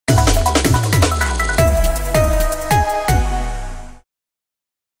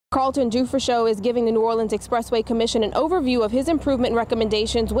Carlton Dufresneau is giving the New Orleans Expressway Commission an overview of his improvement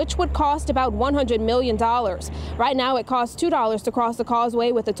recommendations, which would cost about $100 million. Right now, it costs $2 to cross the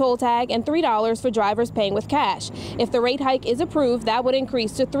Causeway with a toll tag and $3 for drivers paying with cash. If the rate hike is approved, that would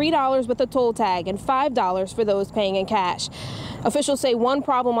increase to $3 with a toll tag and $5 for those paying in cash. Officials say one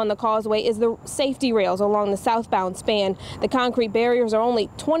problem on the Causeway is the safety rails along the southbound span. The concrete barriers are only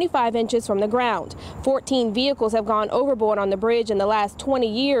 25 inches from the ground. 14 vehicles have gone overboard on the bridge in the last 20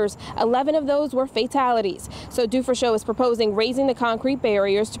 years. 11 of those were fatalities. So Dufresneau is proposing raising the concrete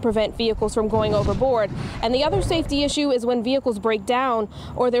barriers to prevent vehicles from going overboard. And the other safety issue is when vehicles break down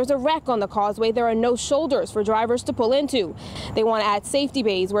or there's a wreck on the Causeway, there are no shoulders for drivers to pull into. They want to add safety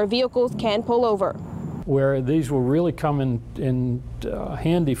bays where vehicles can pull over. Where these will really come in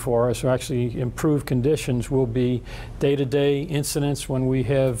handy for us, or actually improve conditions, will be day-to-day incidents when we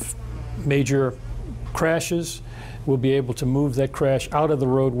have major crashes. We'll be able to move that crash out of the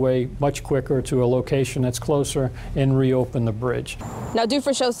roadway much quicker to a location that's closer and reopen the bridge. Now,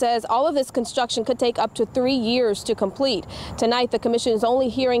 Dufresneau says all of this construction could take up to 3 years to complete. Tonight, the commission is only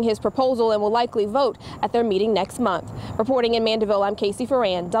hearing his proposal and will likely vote at their meeting next month. Reporting in Mandeville, I'm Casey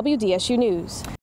Ferran, WDSU News.